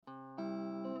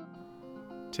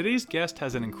Today's guest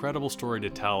has an incredible story to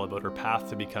tell about her path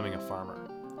to becoming a farmer.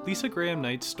 Lisa Graham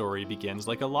Knight's story begins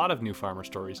like a lot of new farmer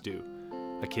stories do.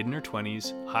 A kid in her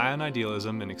 20s, high on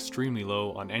idealism and extremely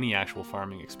low on any actual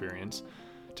farming experience,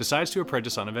 decides to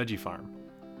apprentice on a veggie farm.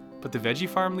 But the veggie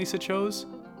farm Lisa chose?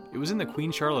 It was in the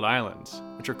Queen Charlotte Islands,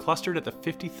 which are clustered at the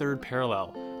 53rd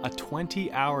parallel, a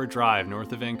 20-hour drive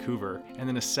north of Vancouver, and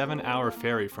then a 7-hour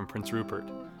ferry from Prince Rupert.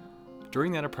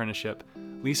 During that apprenticeship,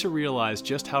 Lisa realized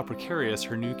just how precarious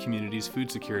her new community's food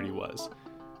security was.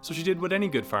 So she did what any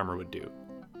good farmer would do.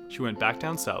 She went back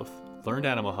down south, learned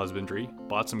animal husbandry,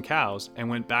 bought some cows, and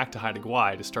went back to Haida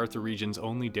Gwaii to start the region's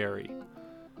only dairy.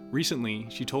 Recently,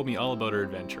 she told me all about her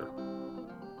adventure.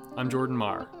 I'm Jordan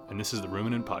Marr, and this is the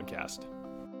Ruminant Podcast.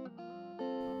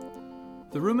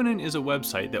 The Ruminant is a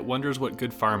website that wonders what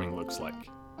good farming looks like.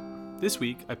 This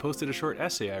week, I posted a short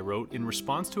essay I wrote in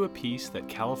response to a piece that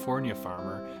California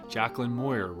farmer Jacqueline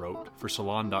Moyer wrote for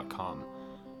Salon.com.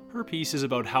 Her piece is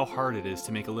about how hard it is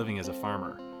to make a living as a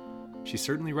farmer. She's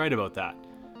certainly right about that.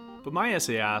 But my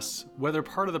essay asks whether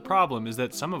part of the problem is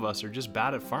that some of us are just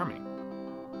bad at farming.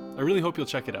 I really hope you'll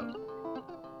check it out.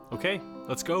 Okay,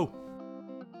 let's go.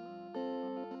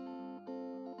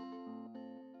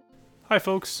 Hi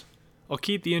folks. I'll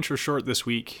keep the intro short this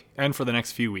week, and for the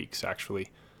next few weeks, actually.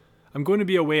 I'm going to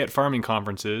be away at farming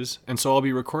conferences, and so I'll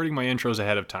be recording my intros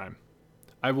ahead of time.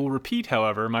 I will repeat,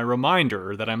 however, my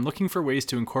reminder that I'm looking for ways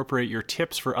to incorporate your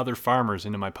tips for other farmers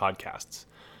into my podcasts.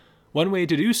 One way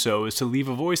to do so is to leave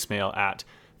a voicemail at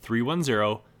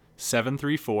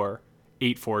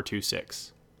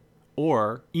 310-734-8426.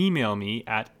 Or email me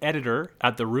at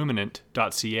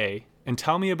editor@theruminant.ca and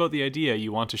tell me about the idea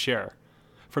you want to share.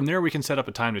 From there, we can set up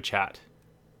a time to chat.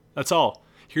 That's all.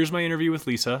 Here's my interview with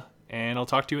Lisa, and I'll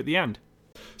talk to you at the end.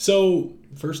 So,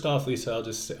 first off, Lisa,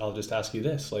 I'll just ask you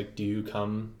this: do you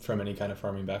come from any kind of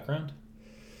farming background?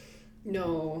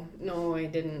 No, I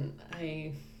didn't.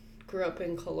 I grew up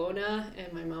in Kelowna,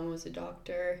 and my mom was a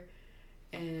doctor,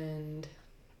 and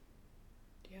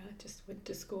just went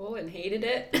to school and hated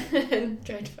it, and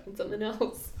tried to find something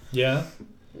else. Yeah.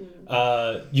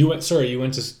 You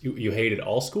hated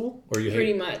all school, or you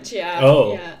pretty much, yeah.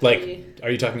 Oh, yeah, are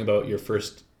you talking about your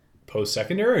first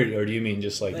post-secondary, or do you mean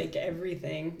just like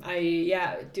everything?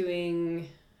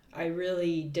 I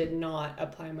really did not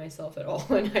apply myself at all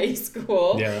in high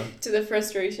school. Yeah. To the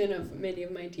frustration of many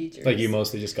of my teachers. Like you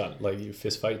mostly just got you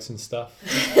fist fights and stuff.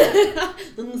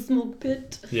 In the smoke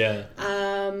pit. Yeah.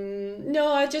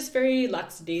 No, I was just very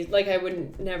lackadaisical. I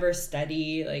would never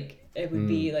study. It would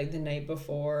be the night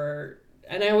before,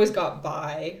 and I always got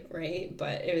by, right?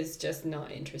 But it was just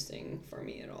not interesting for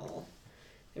me at all.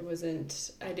 I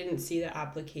didn't see the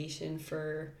application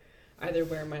for either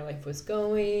where my life was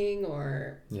going,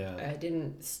 or I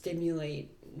didn't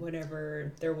stimulate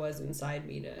whatever there was inside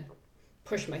me to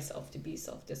push myself to be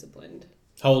self-disciplined.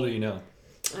 How old are you now?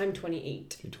 I'm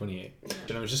 28. You're 28. Yeah.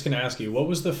 And I was just going to ask you, what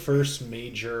was the first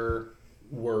major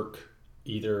work,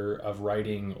 either of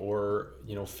writing or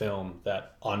film,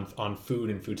 that on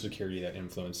food and food security that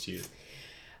influenced you?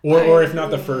 Or if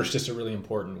not the first, just a really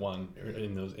important one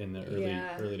in the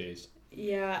early days.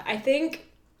 Yeah, I think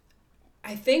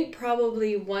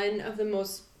probably one of the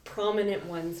most prominent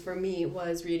ones for me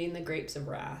was reading The Grapes of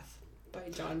Wrath by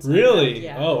John Steinbeck. Really?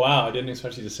 Yeah. Oh wow, I didn't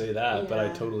expect you to say that, but I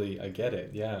get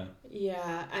it. Yeah.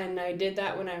 Yeah, and I did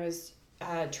that when I was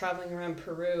traveling around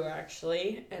Peru,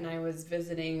 actually, and I was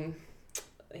visiting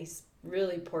these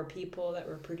really poor people that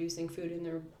were producing food in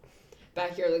their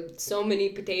backyard, so many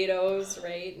potatoes,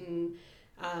 right? And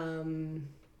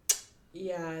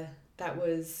that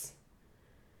was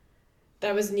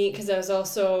neat, because I was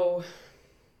also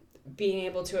being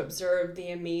able to observe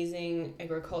the amazing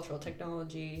agricultural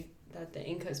technology that the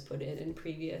Incas put in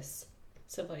previous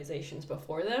civilizations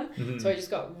before them. Mm-hmm. So I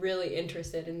just got really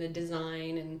interested in the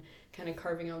design and kind of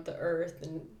carving out the earth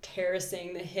and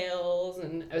terracing the hills.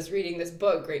 And I was reading this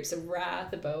book, Grapes of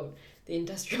Wrath, about the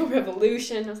Industrial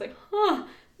Revolution. I was like,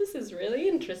 this is really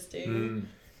interesting. Mm.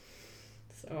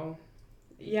 So,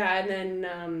 yeah, and then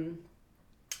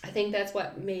I think that's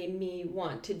what made me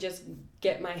want to just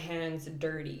get my hands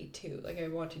dirty, too. I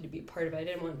wanted to be part of it. I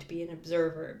didn't want to be an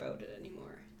observer about it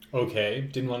anymore. Okay,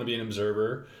 didn't want to be an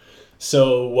observer.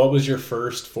 So what was your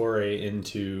first foray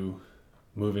into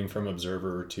moving from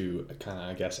observer to kind of,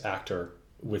 I guess, actor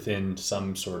within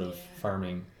some sort of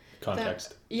farming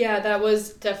context? That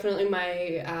was definitely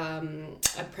my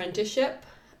apprenticeship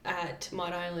at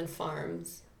Mott Island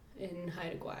Farms in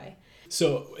Haida Gwaii.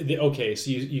 So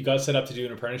you got set up to do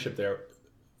an apprenticeship there.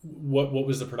 What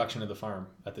was the production of the farm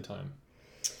at the time?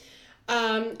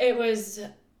 It was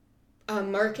a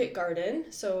market garden,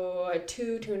 so a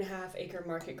 2.5 acre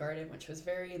market garden, which was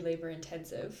very labor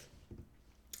intensive.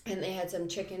 And they had some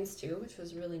chickens too, which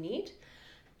was really neat.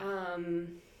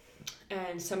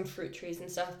 And some fruit trees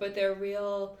and stuff, but they were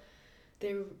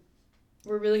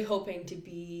really hoping to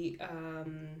be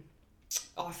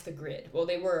off the grid. Well,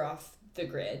 they were off the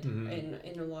grid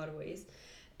in a lot of ways.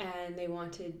 And they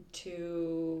wanted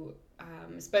to,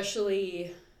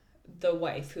 especially the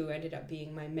wife who ended up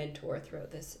being my mentor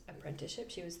throughout this apprenticeship.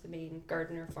 She was the main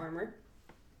gardener farmer.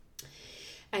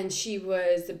 And she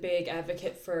was a big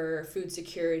advocate for food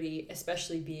security,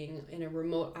 especially being in a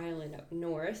remote island up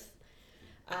north.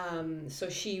 So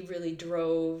she really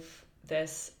drove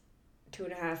this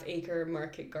 2.5 acre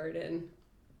market garden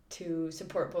to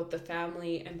support both the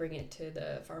family and bring it to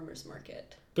the farmer's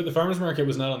market. But the farmer's market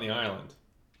was not on the island.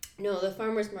 No, the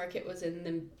farmer's market was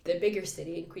in the bigger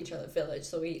city in Queen Charlotte Village.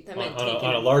 So that meant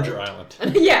on a larger island.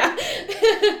 Yeah.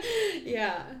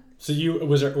 Yeah. So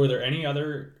were there any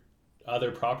other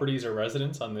properties or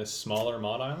residents on this smaller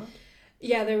mod island?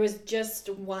 Yeah, there was just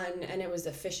one, and it was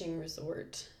a fishing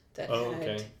resort that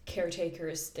had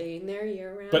caretakers staying there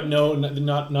year round. But no,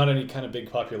 not any kind of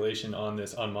big population on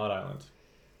Mod Island.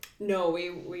 No,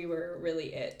 we were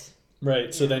really it. Right.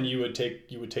 Yeah. So then you would take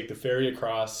the ferry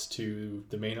across to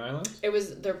the main island? It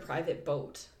was their private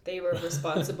boat. They were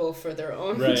responsible for their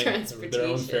own transportation. Their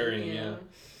own ferrying, yeah.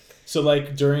 So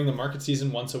like during the market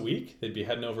season, once a week, they'd be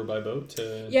heading over by boat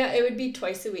to... Yeah, it would be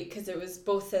twice a week because it was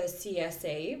both a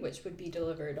CSA, which would be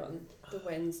delivered on the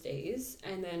Wednesdays,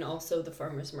 and then also the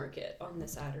farmer's market on the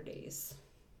Saturdays.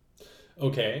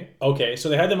 Okay. So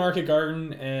they had the market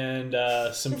garden and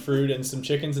some fruit and some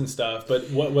chickens and stuff.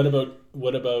 But what about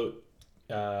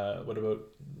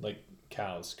like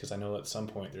cows? Because I know at some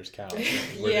point there's cows.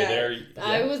 Were they there? Yeah.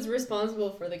 I was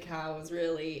responsible for the cows,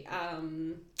 really.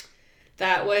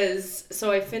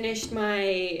 So I finished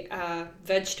my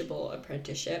vegetable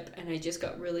apprenticeship, and I just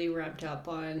got really ramped up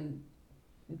on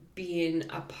being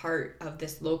a part of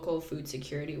this local food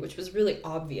security, which was really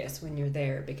obvious when you're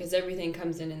there because everything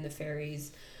comes in the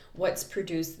ferries. What's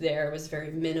produced there was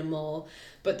very minimal,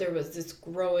 but there was this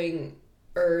growing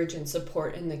urge and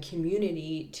support in the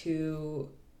community to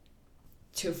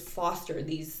foster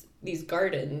these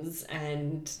gardens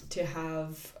and to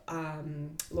have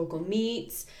local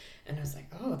meats. And I was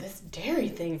like, oh, this dairy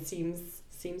thing seems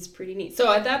pretty neat.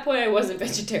 So at that point, I wasn't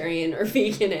vegetarian or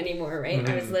vegan anymore, right?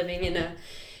 Mm-hmm. I was living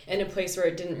in a place where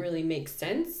it didn't really make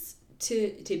sense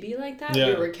to be like that. Yeah.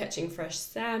 We were catching fresh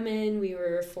salmon. We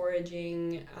were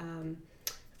foraging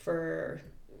for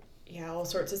all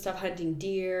sorts of stuff, hunting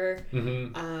deer,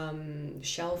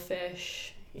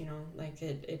 shellfish. Like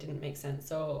it didn't make sense.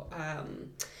 So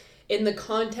in the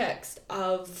context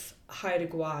of Haida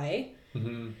Gwaii,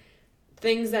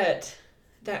 things that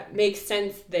make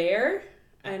sense there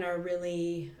and are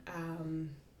really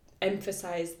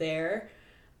emphasized there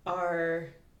are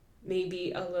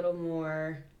maybe a little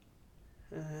more,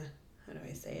 how do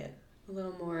I say it? A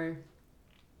little more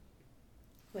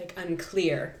like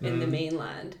unclear in the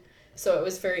mainland. So it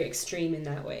was very extreme in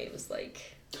that way. It was like...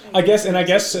 I guess,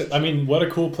 what a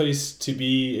cool place to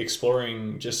be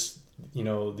exploring just,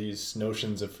 these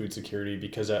notions of food security,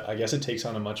 because I guess it takes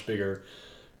on a much bigger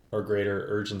or greater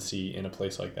urgency in a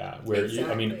place like that where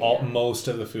most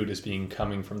of the food is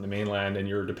coming from the mainland, and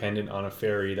you're dependent on a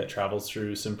ferry that travels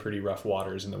through some pretty rough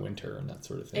waters in the winter and that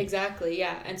sort of thing. Exactly,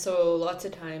 yeah. And so lots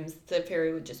of times the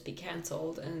ferry would just be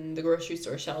canceled and the grocery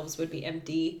store shelves would be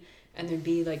empty and there'd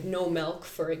be like no milk,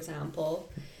 for example.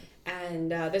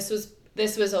 And this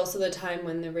was also the time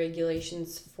when the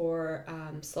regulations for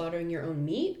slaughtering your own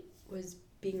meat was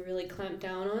being really clamped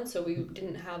down on. So we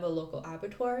didn't have a local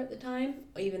abattoir at the time.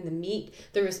 Even the meat,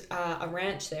 there was a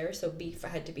ranch there, so beef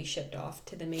had to be shipped off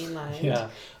to the mainland. Yeah,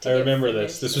 I remember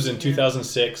this. This was in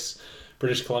 2006.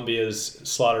 British Columbia's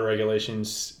slaughter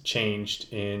regulations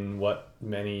changed in what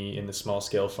many in the small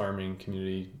scale farming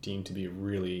community deemed to be a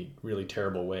really, really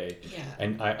terrible way. Yeah.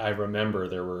 And I remember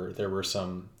there were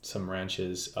some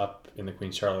ranches up in the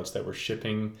Queen Charlottes that were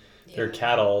shipping their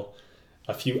cattle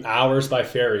a few hours by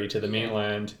ferry to the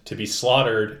mainland to be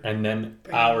slaughtered, and then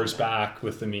hours back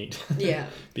with the meat. Yeah.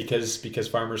 because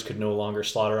farmers could no longer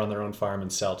slaughter on their own farm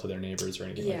and sell to their neighbors or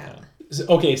anything like that.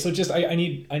 Okay, so just I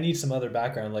need some other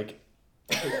background. Like,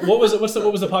 what was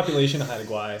the population of Haida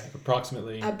Gwaii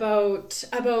approximately? About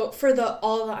for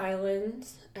all the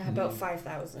islands, about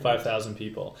 5,000. 5,000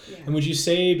 people. Yeah. And would you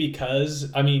say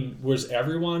was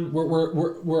everyone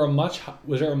was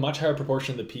there a much higher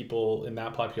proportion of the people in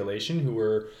that population who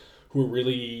were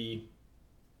really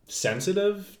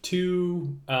sensitive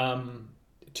to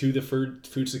the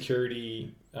food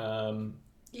security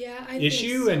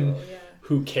issue, think so, and yeah.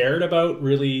 who cared about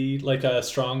really like a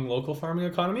strong local farming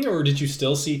economy, or did you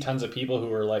still see tons of people who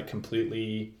were like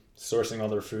completely sourcing all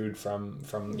their food from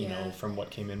you know, from what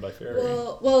came in by ferry?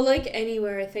 Well, like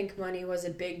anywhere, I think money was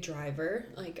a big driver.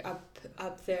 Like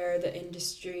up there, the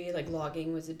industry, like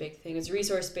logging was a big thing. It was a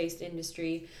resource-based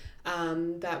industry.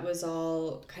 That was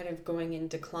all kind of going in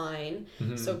decline.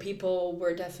 So people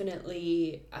were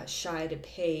definitely shy to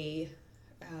pay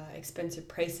expensive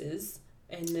prices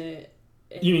in the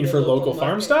You mean the for local farm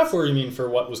markets. stuff, or you mean for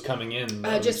what was coming in?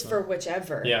 Just for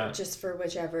whichever. Yeah. Just for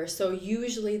whichever. So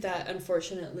usually that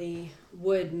unfortunately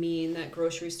would mean that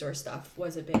grocery store stuff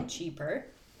was a bit cheaper,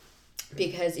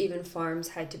 because even farms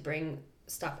had to bring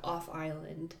stuff off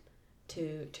island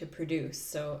to produce.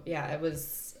 So yeah, it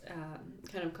was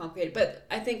kind of complicated. But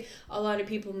I think a lot of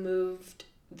people moved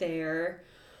there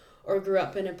or grew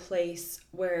up in a place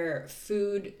where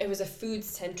it was a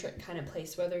food-centric kind of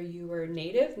place, whether you were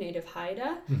native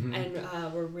Haida,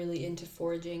 and were really into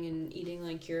foraging and eating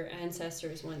like your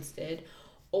ancestors once did,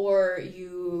 or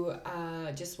you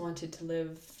just wanted to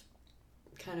live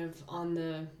kind of on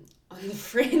the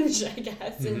fringe, I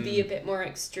guess, and be a bit more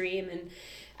extreme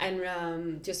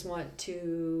and just want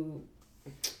to...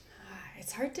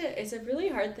 It's a really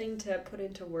hard thing to put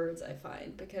into words, I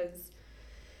find, because...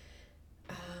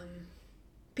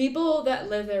 people that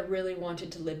live there really wanted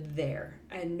to live there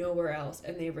and nowhere else,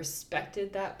 and they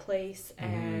respected that place,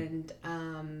 and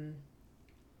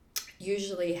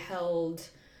usually held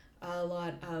a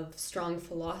lot of strong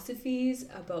philosophies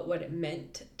about what it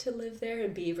meant to live there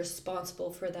and be responsible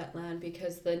for that land,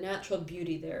 because the natural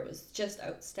beauty there was just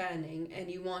outstanding, and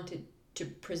you wanted to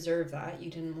preserve that. You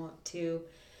didn't want to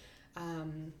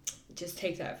just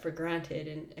take that for granted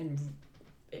and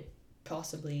it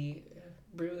possibly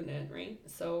ruin it, right?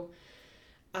 So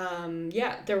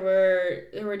there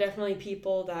were definitely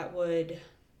people that would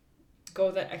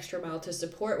go that extra mile to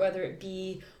support, whether it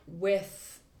be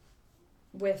with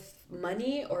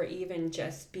money or even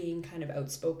just being kind of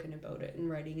outspoken about it and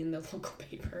writing in the local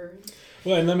paper.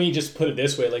 Well, and let me just put it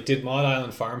this way, like, did Maud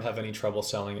Island Farm have any trouble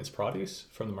selling its produce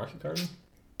from the market garden?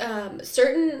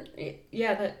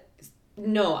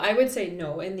 No, I would say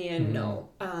no. In the end, no.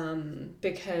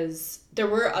 Because there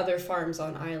were other farms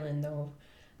on island, though.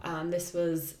 This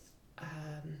was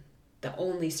the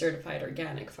only certified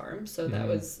organic farm, so that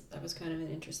was kind of an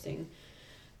interesting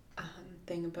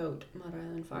thing about Maud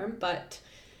Island Farm. But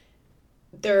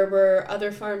there were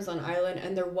other farms on island,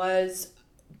 and there was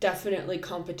definitely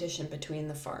competition between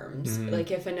the farms.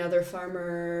 Like if another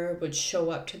farmer would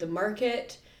show up to the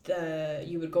market,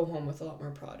 you would go home with a lot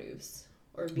more produce,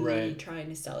 or be trying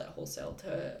to sell it wholesale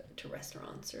to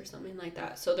restaurants or something like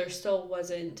that. So there still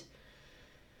wasn't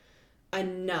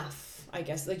enough, I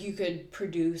guess. Like you could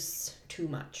produce too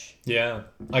much. Yeah.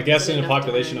 I guess in a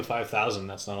population of 5,000,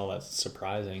 that's not all that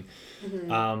surprising.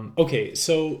 Okay,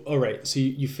 so, all right. So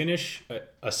you finish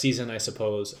a season, I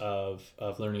suppose, of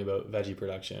learning about veggie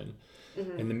production.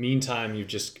 In the meantime, you've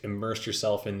just immersed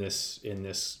yourself in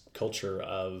this culture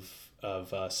of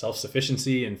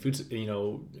self-sufficiency and food,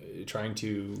 trying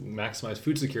to maximize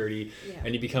food security,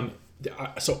 and you become...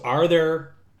 So are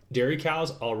there dairy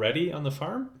cows already on the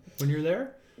farm when you're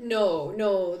there?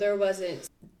 No, there wasn't.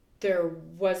 There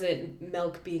wasn't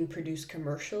milk being produced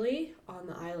commercially on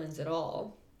the islands at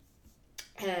all.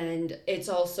 And it's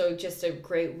also just a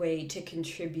great way to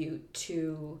contribute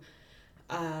to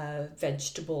a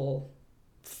vegetable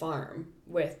farm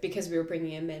because we were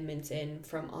bringing amendments in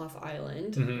from off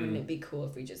island. Wouldn't it be cool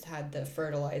if we just had the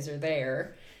fertilizer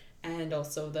there and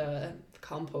also the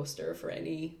composter for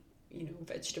any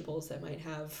vegetables that might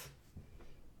have,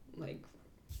 like,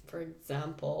 for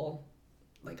example,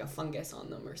 like a fungus on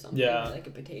them or something, like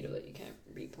a potato that you can't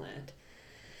replant.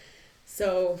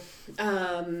 So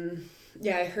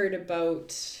I heard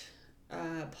about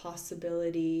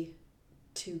possibility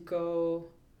to go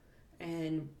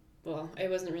and, well, it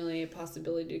wasn't really a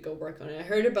possibility to go work on it. I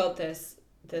heard about this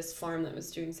farm that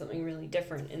was doing something really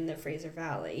different in the Fraser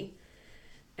Valley,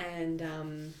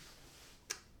 and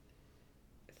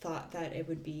thought that it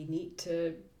would be neat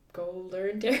to go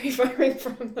learn dairy farming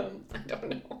from them. I don't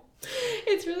know.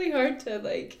 It's really hard to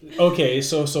like... Okay,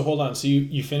 so hold on. So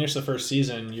you finished the first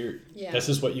season. This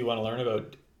is what you want to learn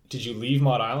about. Did you leave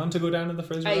Maud Island to go down to the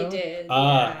Fraser Valley? I did.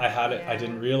 I had it. I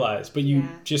didn't realize. But you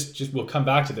just we'll come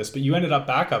back to this. But you ended up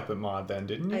back up at Maud then,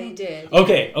 didn't you? I did.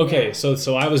 Okay. Yeah.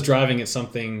 So I was driving at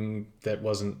something that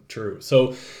wasn't true.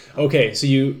 So okay. So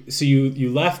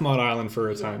you left Maud Island for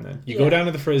a time then. You go down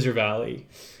to the Fraser Valley,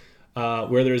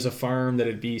 where there's a farm that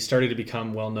had started to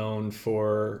become well known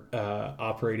for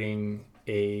operating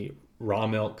a raw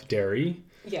milk dairy.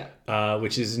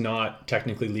 which is not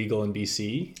technically legal in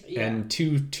BC. Yeah. And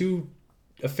to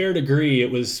a fair degree,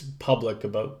 it was public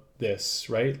about this,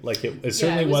 right? Like it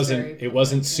certainly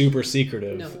wasn't super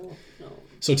secretive. No.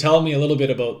 So tell me a little bit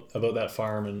about that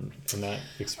farm and that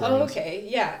experience. Oh, okay.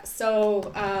 Yeah.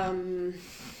 So, I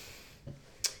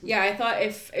thought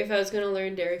if I was going to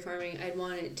learn dairy farming, I'd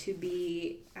want it to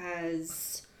be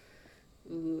as,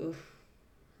 I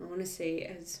want to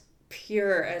say as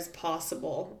pure as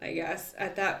possible, I guess.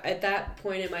 At that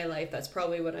point in my life, that's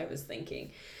probably what I was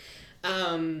thinking.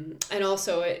 And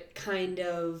also it kind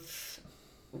of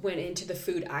went into the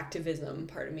food activism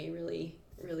part of me, really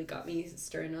got me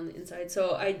stirring on the inside.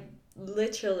 So I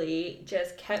literally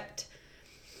just kept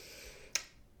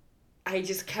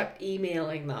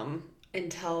emailing them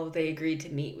until they agreed to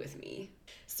meet with me.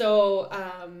 So,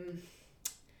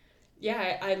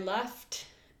 I left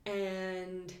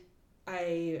and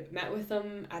I met with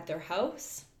them at their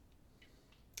house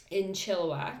in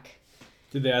Chilliwack.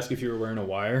 Did they ask if you were wearing a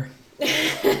wire?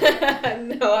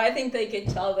 No, I think they could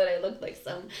tell that I looked like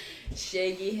some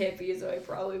shaggy hippie, so I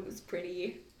probably was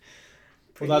pretty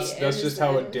well, that's just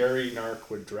how a dairy narc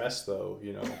would dress, though,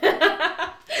 you know.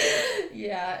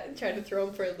 Yeah, try to throw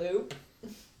them for a loop.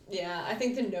 Yeah, I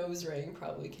think the nose ring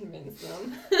probably convinced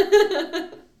them.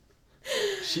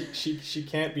 She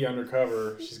can't be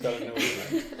undercover. She's got a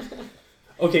nose ring.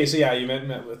 Okay, so yeah, you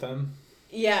met with them.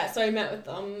 Yeah, so I met with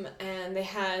them, and they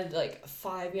had like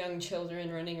 5 young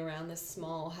children running around this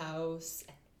small house,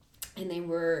 and they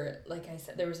were, like I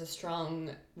said, there was a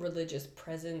strong religious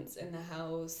presence in the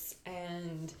house,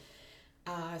 and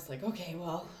I was like, okay,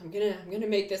 well, I'm gonna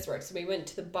make this work. So we went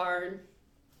to the barn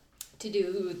to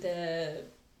do the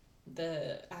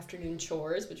afternoon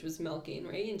chores, which was milking,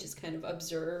 right, and just kind of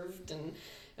observed and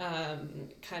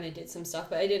kind of did some stuff,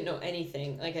 but I didn't know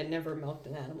anything. Like, I'd never milked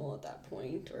an animal at that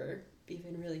point, or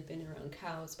even really been around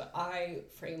cows, but I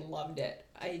freaking loved it.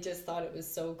 I just thought it was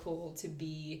so cool to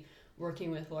be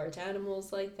working with large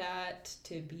animals like that,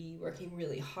 to be working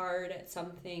really hard at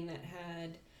something that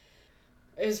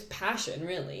it was passion,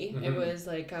 really. Mm-hmm. It was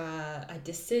like a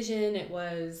decision. It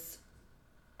was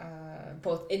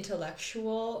both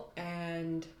intellectual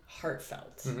and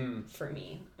heartfelt for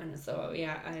me. And so,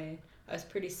 yeah, I was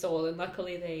pretty sold, and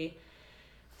luckily they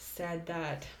said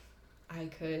that I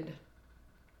could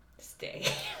stay.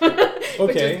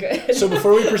 Okay. So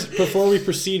before we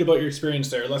proceed about your experience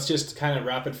there, let's just kind of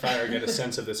rapid fire get a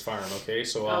sense of this farm. Okay.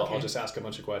 So I'll just ask a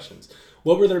bunch of questions.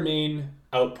 What were their main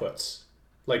outputs?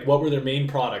 Like, what were their main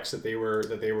products that they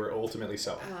were ultimately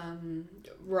selling?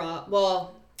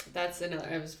 Well, that's another.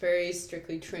 I was very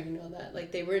strictly trained on that.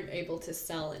 Like, they weren't able to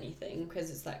sell anything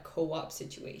because it's that co-op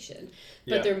situation.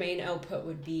 But their main output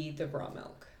would be the raw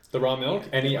milk. The raw milk?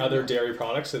 Yeah, any other dairy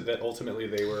products that ultimately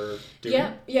they were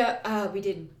doing? Yeah. We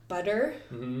did butter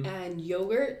and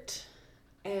yogurt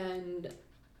and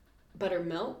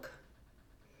buttermilk.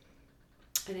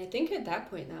 And I think at that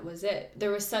point that was it.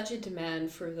 There was such a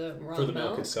demand for the raw milk. For the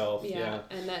milk itself, yeah.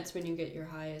 And that's when you get your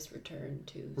highest return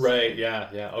too. So. Right,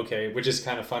 yeah. Okay, which is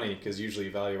kind of funny because usually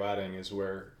value adding is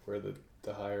where the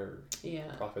higher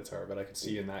profits are, but I could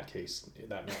see in that case that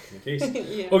not in the case.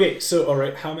 Yeah. Okay, so all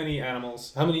right, how many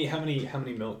animals? How many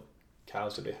milk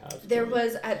cows did they have? There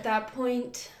was at that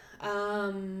point,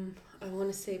 I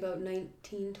want to say about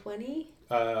 1920.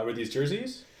 Were these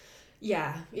jerseys?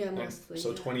 Yeah, mostly.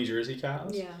 So 20 Jersey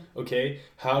cows? Yeah. Okay.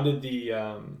 How did the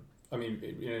I mean,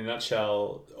 in a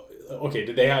nutshell, okay,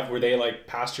 were they like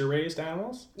pasture raised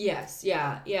animals? Yes,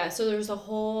 yeah. So there's a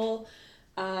whole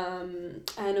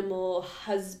animal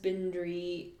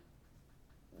husbandry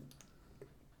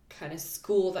kind of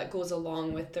school that goes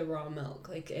along with the raw milk.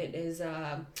 Like, it is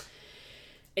a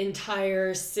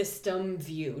entire system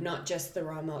view, not just the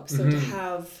raw milk. So to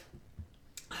have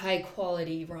high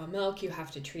quality raw milk, you have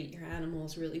to treat your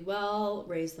animals really well,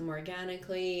 raise them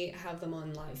organically, have them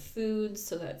on live foods,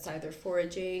 so that's either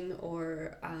foraging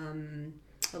or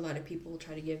a lot of people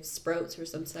try to give sprouts or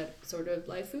some sort of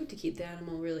live food to keep the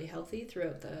animal really healthy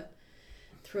throughout the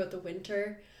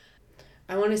winter.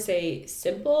 I want to say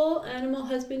simple animal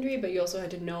husbandry, but you also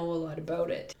had to know a lot about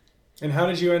it. And how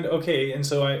did you and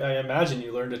so I imagine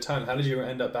you learned a ton. How did you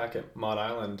end up back at Maud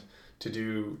Island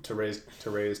to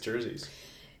raise jerseys?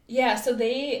 Yeah, so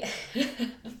it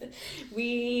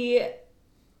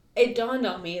dawned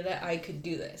on me that I could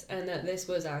do this, and that this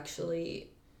was actually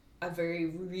a very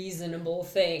reasonable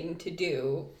thing to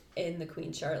do in the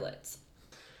Queen Charlotte's.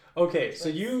 Okay, so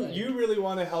you really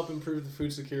want to help improve the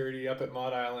food security up at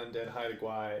Maud Island and Haida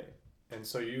Gwaii, and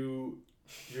so you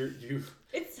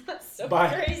it's not so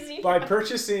crazy by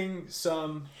purchasing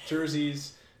some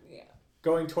jerseys,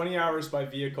 going 20 hours by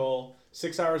vehicle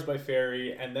 6 hours by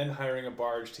ferry, and then hiring a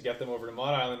barge to get them over to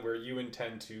Maud Island, where you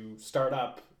intend to start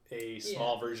up a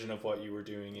small version of what you were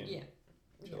doing in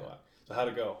July. Yeah. So how'd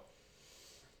it go?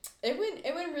 It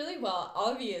went really well.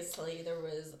 Obviously, there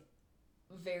was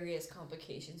various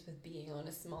complications with being on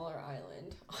a smaller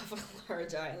island off a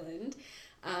large island,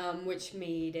 which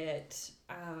made it,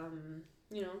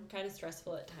 kind of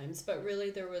stressful at times. But really,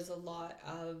 there was a lot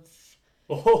of...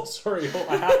 Oh, sorry.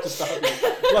 I have to stop you.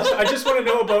 I just want to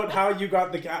know about how you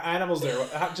got the animals there.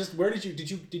 Where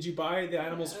did you buy the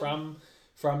animals from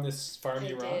this farm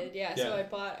you were on? Yeah. So I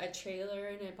bought a trailer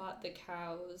and I bought the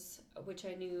cows, which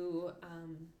I knew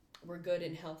were good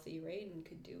and healthy, right, and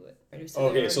could do it. Right?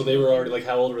 So they were already, like,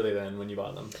 how old were they then when you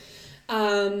bought them?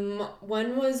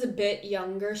 One was a bit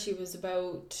younger. She was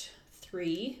about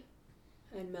 3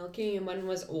 and milking, and one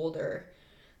was older.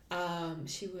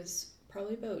 She was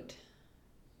probably about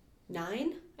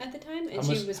 9 at the time, and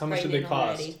she was pregnant already. How much did they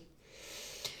cost?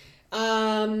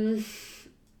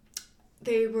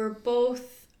 They were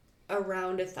both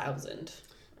around 1,000.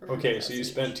 Okay, so you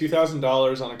spent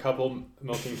 $2,000 on a couple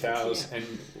milking cows and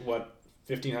what,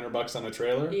 $1,500 on a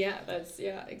trailer? Yeah,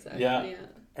 exactly. Yeah.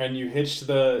 And you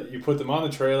put them on the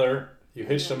trailer, you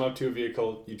hitched them up to a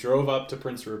vehicle, you drove up to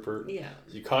Prince Rupert. Yeah.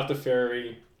 You caught the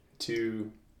ferry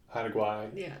to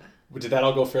Haida. Yeah. Did that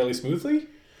all go fairly smoothly?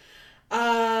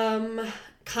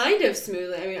 Kind of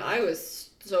smoothly. I mean, I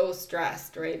was so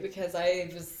stressed, right? Because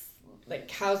I was... Like,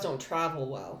 cows don't travel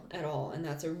well at all, and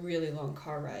that's a really long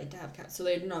car ride to have cows. So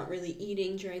they're not really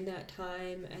eating during that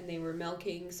time, and they were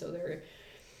milking, so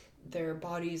their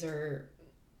bodies are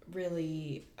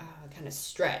really kind of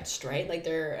stretched, right? Like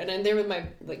and then they were my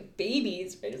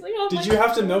babies, right? It's like, oh, did you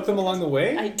have to milk them along the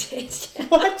way? I did. Yeah.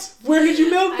 What? Where did you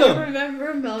milk them? I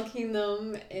remember milking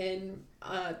them in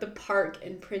the park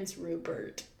in Prince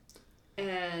Rupert,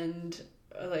 and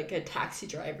a taxi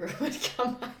driver would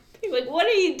come up. Like, what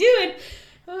are you doing?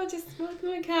 Oh, just milking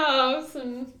my cows.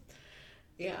 And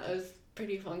yeah, it was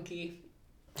pretty funky.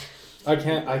 I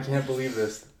can't believe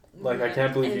this. I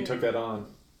can't believe you took that on.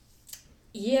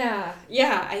 Yeah,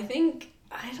 I don't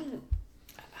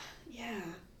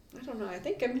know. I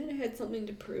think I might have had something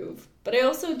to prove. But I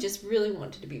also just really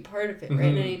wanted to be part of it, right?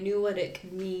 And I knew what it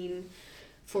could mean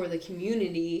for the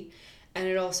community. And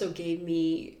it also gave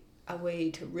me a way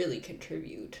to really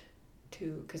contribute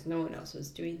because no one else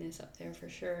was doing this up there for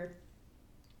sure.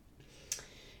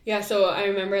 Yeah, so I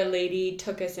remember a lady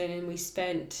took us in, and we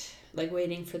spent,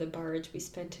 waiting for the barge, we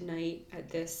spent a night at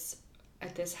this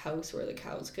house where the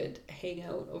cows could hang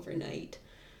out overnight.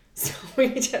 So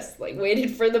we just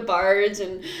waited for the barge,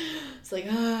 and it's we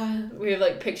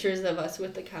have pictures of us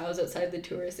with the cows outside the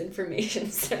tourist information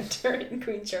center in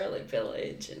Queen Charlotte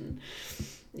Village, and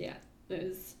yeah,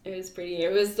 it was pretty.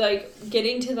 It was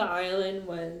getting to the island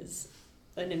was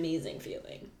an amazing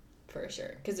feeling for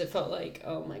sure, because it felt like,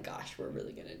 oh my gosh, we're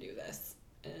really gonna do this.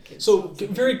 So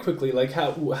very quickly,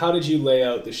 how did you lay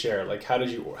out the share? How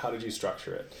did you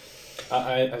structure it?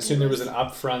 I assume there was an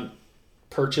upfront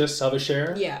purchase of a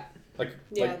share. Yeah.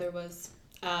 There was.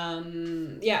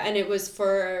 And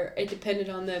it depended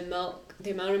on the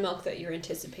amount of milk that you're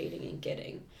anticipating and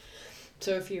getting.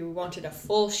 So if you wanted a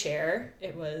full share,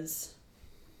 it was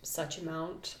such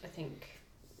amount. I think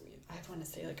I want to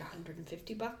say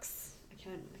 $150. I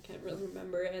can't really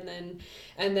remember. And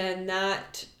then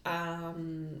that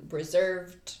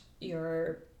reserved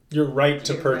your right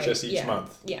to purchase each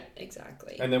month. Yeah,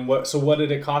 exactly. And then what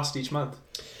did it cost each month?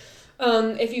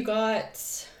 If you got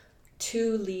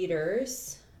 2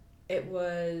 liters, it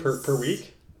was per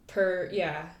week? Per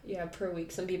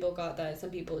week. Some people got that, some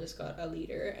people just got a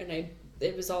liter, and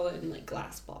it was all in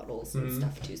glass bottles and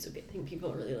stuff too, so I think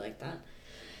people really like that.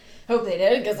 Hope they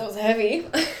did, because it was heavy.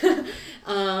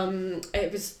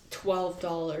 It was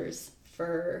 $12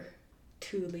 for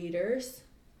 2 liters,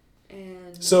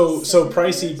 and so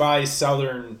pricey by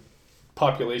southern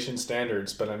population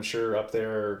standards, but I'm sure up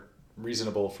there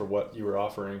reasonable for what you were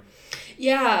offering.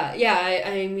 Yeah.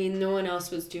 I mean, no one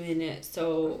else was doing it,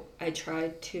 so I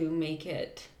tried to make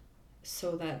it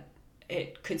so that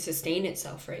it could sustain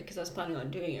itself, right? Because I was planning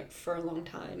on doing it for a long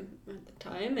time at the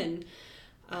time, and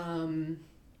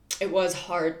it was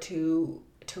hard to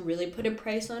really put a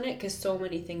price on it because so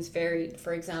many things varied.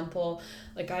 For example,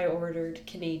 I ordered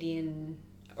Canadian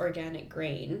organic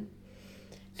grain,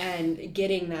 and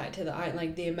getting that to the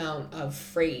island, the amount of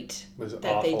freight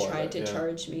that they tried to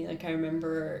charge me. I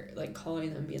remember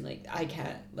calling them being I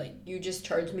can't, you just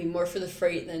charged me more for the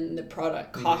freight than the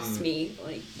product cost me.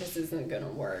 This isn't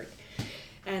gonna work.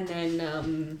 And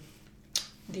then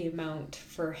the amount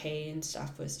for hay and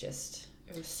stuff was just,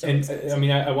 It was so And expensive. I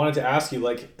mean, I wanted to ask you,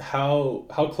 like, how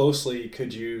closely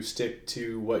could you stick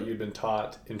to what you'd been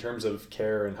taught in terms of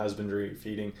care and husbandry,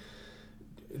 feeding,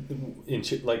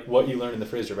 like what you learned in the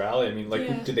Fraser Valley? I mean, like,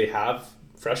 Yeah. did they have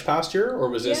fresh pasture, or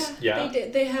was this? Yeah, they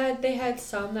did. They had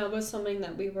some. That was something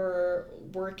that we were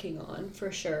working on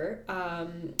for sure.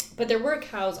 But there were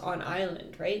cows on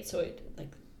island, right? So it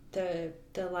like the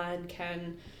land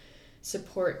can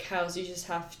support cows. You just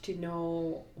have to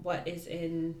know what is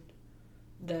in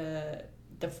the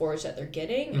forage that they're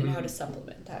getting and how to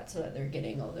supplement that so that they're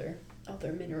getting all their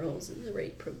minerals and the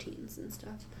right proteins and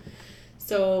stuff.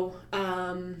 So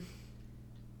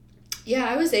yeah,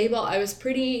 I was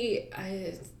pretty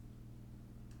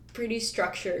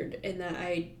structured in that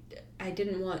I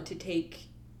didn't want to take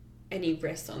any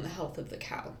risks on the health of the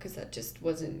cow because that just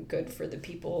wasn't good for the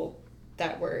people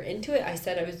that were into it. I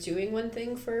said I was doing one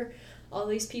thing for all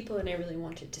these people and I really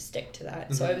wanted to stick to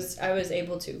that. So I was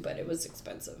able to, but it was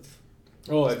expensive.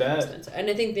 Oh, I bet. Expensive. And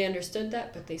I think they understood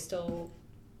that, but they still,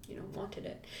 wanted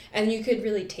it. And you could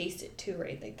really taste it too,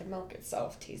 right? Like the milk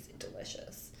itself tasted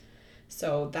delicious.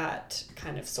 So that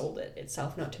kind of sold it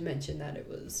itself, not to mention that it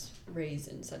was raised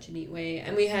in such a neat way.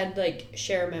 And we had like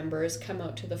share members come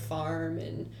out to the farm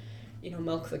and,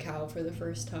 milk the cow for the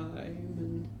first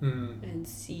time and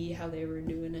see how they were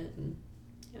doing it. And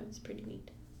yeah, it was pretty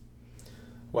neat.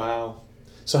 Wow.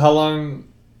 So how long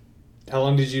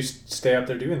did you stay up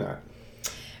there doing that?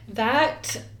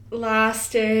 That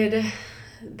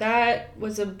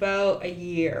was about a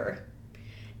year.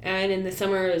 And in the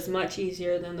summer it was much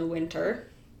easier than the winter,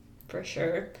 for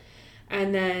sure.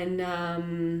 And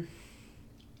then,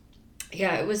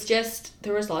 it was just,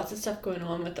 there was lots of stuff going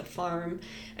on with the farm.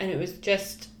 And it was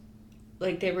just,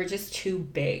 like, they were just too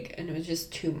big. And it was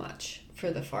just too much for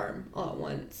the farm all at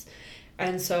once.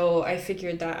 And so I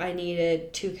figured that I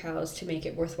needed 2 cows to make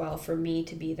it worthwhile for me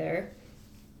to be there.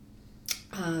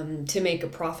 To make a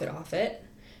profit off it.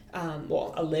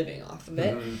 A living off of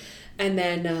it. And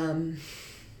then...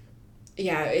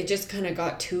 it just kind of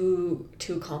got too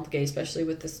complicated, especially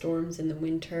with the storms in the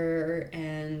winter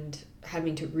and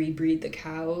having to rebreed the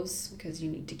cows because you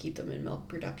need to keep them in milk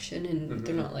production and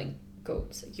they're not like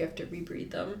goats. Like you have to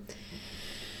rebreed them.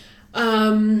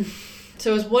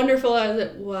 So as wonderful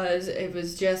as it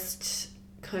was just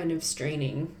kind of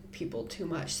straining people too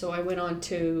much. So I went on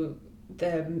to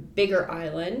the bigger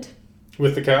island.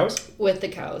 With the cows? With the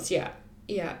cows, yeah.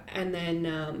 Yeah. And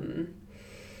then...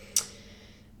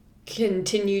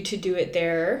 continue to do it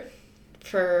there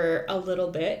for a little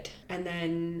bit, and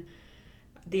then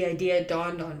the idea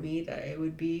dawned on me that it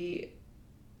would be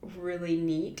really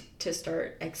neat to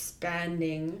start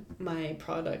expanding my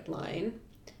product line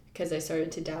because I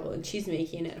started to dabble in cheese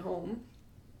making at home.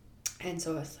 And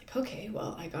so I was like, okay,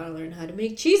 well, I gotta learn how to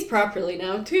make cheese properly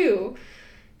now too,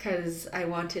 because I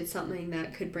wanted something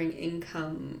that could bring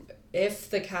income if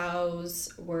the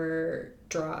cows were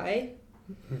dry.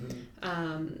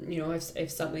 If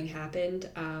something happened,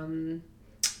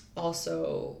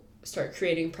 also start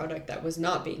creating product that was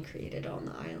not being created on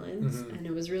the islands. And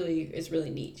it's really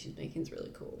neat. Cheese making is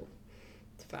really cool.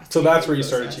 It's fascinating. So that's where you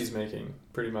started cheese making,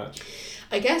 pretty much.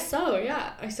 I guess so,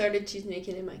 yeah. I started cheese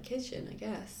making in my kitchen, I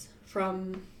guess,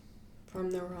 from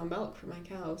the raw milk for my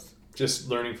cows. Just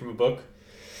learning from a book?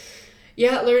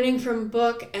 Yeah, learning from a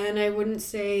book, and I wouldn't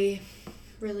say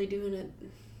really doing it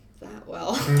that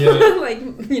well. Yeah.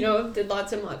 Did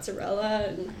lots of mozzarella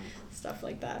and stuff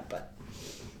like that, but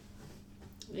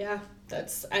yeah,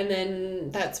 that's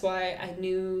why I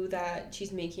knew that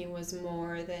cheese making was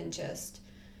more than just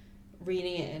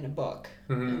reading it in a book.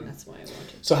 And that's why I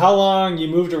wanted. So how long you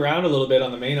moved around a little bit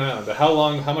on the main island, but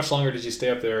how much longer did you stay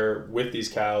up there with these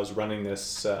cows running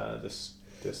this milk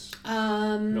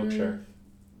share?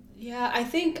 Yeah, I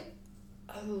think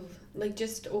like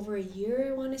just over a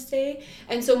year, I want to say.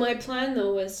 And so my plan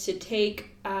though was to take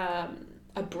a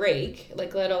break,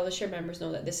 like let all the share members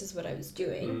know that this is what I was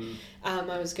doing.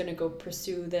 I was going to go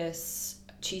pursue this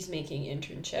cheese making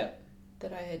internship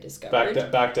that I had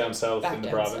discovered. Back down south in the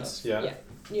province. South.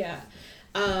 Yeah.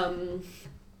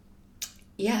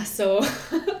 So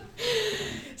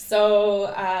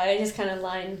I just kind of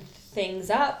lined things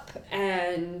up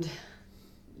and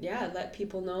let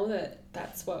people know that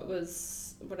that's what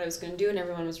I was going to do, and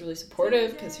everyone was really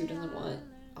supportive because who doesn't want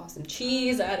awesome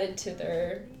cheese added to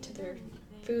their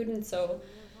food. And so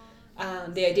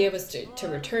the idea was to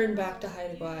return back to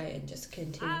Haida Gwaii and just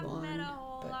continue on,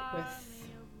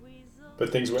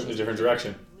 but things went in a different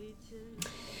direction.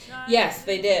 Yes,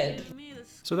 they did.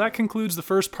 So that concludes the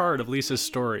first part of Lisa's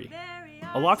story.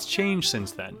 A lot's changed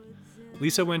since then.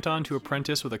 Lisa went on to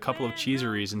apprentice with a couple of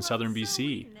cheeseries in southern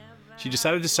BC. She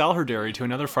decided to sell her dairy to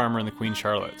another farmer in the Queen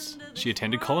Charlottes. She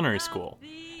attended culinary school,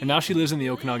 and now she lives in the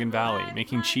Okanagan Valley,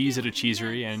 making cheese at a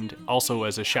cheesery and also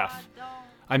as a chef.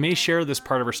 I may share this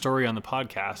part of her story on the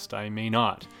podcast, I may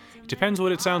not. It depends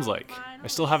what it sounds like. I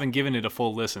still haven't given it a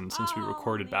full listen since we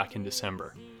recorded back in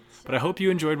December. But I hope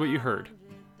you enjoyed what you heard.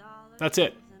 That's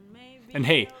it. And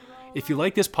hey, if you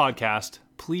like this podcast,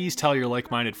 please tell your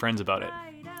like-minded friends about it.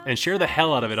 And share the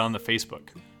hell out of it on the Facebook.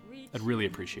 I'd really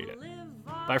appreciate it.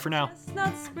 Bye for now.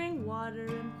 Spring water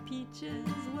and peaches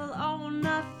will owe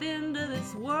nothing to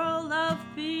this world of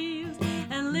thieves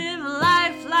and live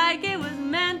life like it was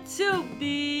meant to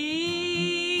be.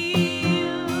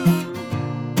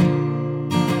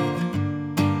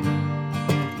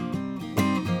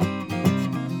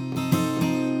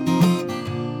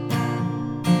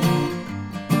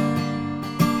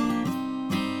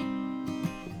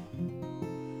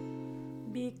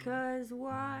 Because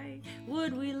why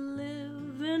would we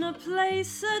live in a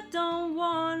place that don't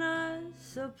want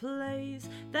us, a place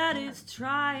that is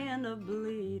trying to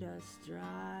bleed us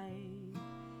dry?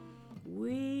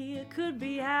 We could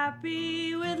be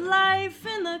happy with life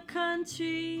in the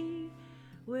country,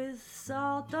 with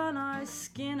salt on our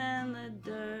skin and the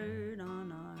dirt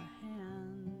on our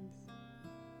hands.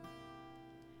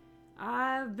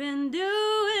 I've been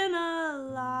doing a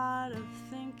lot of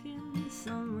thinking,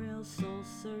 some real soul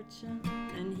searching,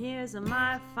 and here's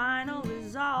my final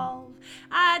resolve.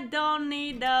 I don't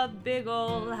need a big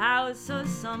old house or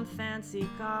some fancy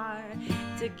car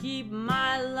to keep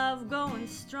my love going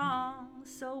strong,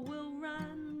 so we'll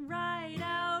run right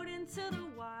out into the